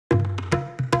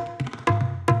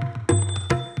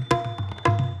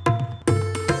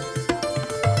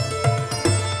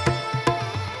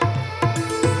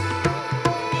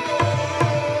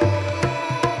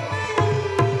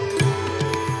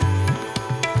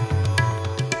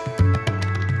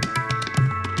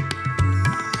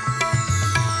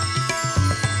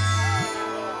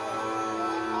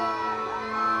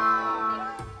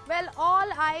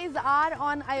are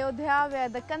on Ayodhya, where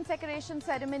the consecration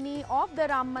ceremony of the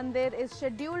Ram Mandir is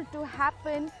scheduled to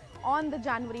happen on the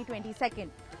January 22nd.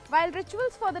 While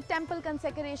rituals for the temple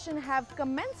consecration have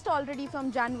commenced already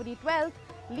from January 12th,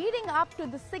 leading up to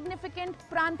the significant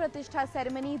Pran Pratishtha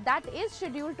ceremony that is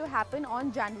scheduled to happen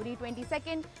on January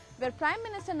 22nd, where Prime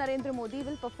Minister Narendra Modi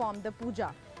will perform the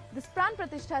puja. This Pran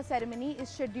Pratishtha ceremony is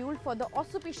scheduled for the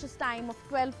auspicious time of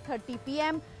 12:30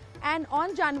 p.m. and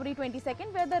on January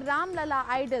 22nd, where the Ram Lala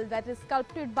idol that is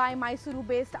sculpted by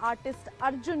Mysuru-based artist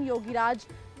Arjun Yogiraj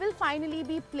will finally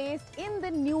be placed in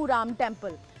the new Ram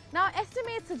temple. Now,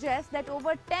 estimates suggest that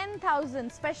over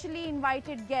 10,000 specially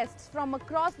invited guests from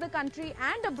across the country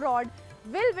and abroad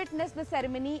will witness the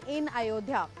ceremony in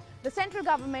Ayodhya. The central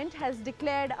government has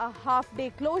declared a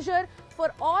half-day closure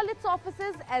for all its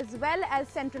offices as well as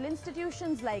central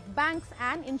institutions like banks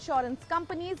and insurance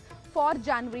companies for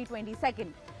January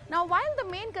 22nd. Now, while the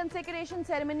main consecration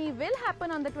ceremony will happen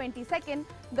on the 22nd,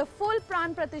 the full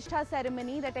Pran Pratishtha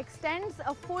ceremony that extends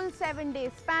a full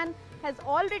 7-day span has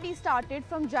already started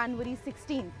from January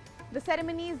 16th. The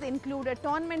ceremonies include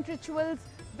atonement rituals,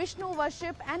 Vishnu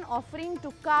worship and offering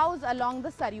to cows along the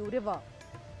Saryu river.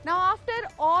 Now, after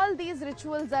all these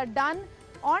rituals are done,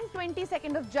 on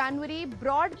 22nd of January,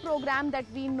 broad program that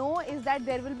we know is that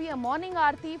there will be a morning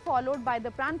aarti followed by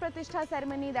the Pran Pratishtha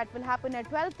ceremony that will happen at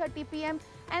 12:30 p.m.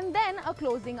 and then a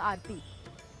closing aarti.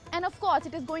 And of course,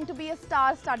 it is going to be a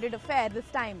star-studded affair this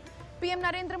time. PM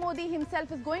Narendra Modi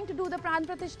himself is going to do the Pran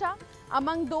Pratishtha.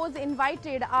 Among those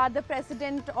invited are the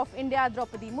President of India,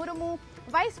 Draupadi Murmu,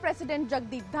 Vice President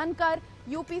Jagdeep Dhankar,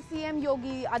 UP CM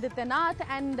Yogi Adityanath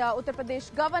and Uttar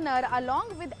Pradesh Governor, along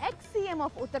with ex-CM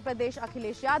of Uttar Pradesh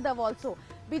Akhilesh Yadav also.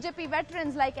 BJP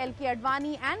veterans like LK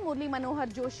Advani and Murli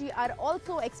Manohar Joshi are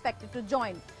also expected to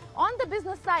join. On the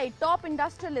business side, top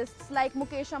industrialists like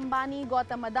Mukesh Ambani,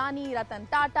 Gautam Adani, Ratan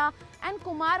Tata and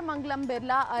Kumar Mangalam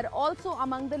Birla are also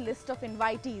among the list of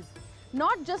invitees.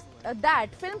 Not just that,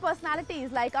 film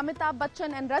personalities like Amitabh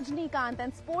Bachchan and Rajnikant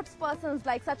and sports persons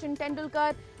like Sachin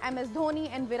Tendulkar, MS Dhoni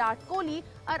and Virat Kohli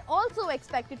are also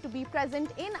expected to be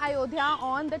present in Ayodhya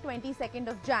on the 22nd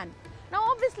of Jan. Now,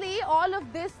 obviously, all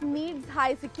of this needs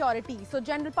high security. So,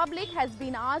 general public has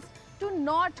been asked to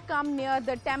not come near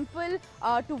the temple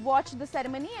to watch the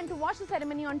ceremony and to watch the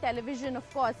ceremony on television,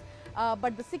 of course.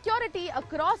 But the security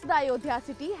across the Ayodhya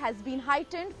city has been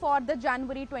heightened for the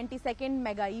January 22nd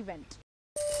mega event.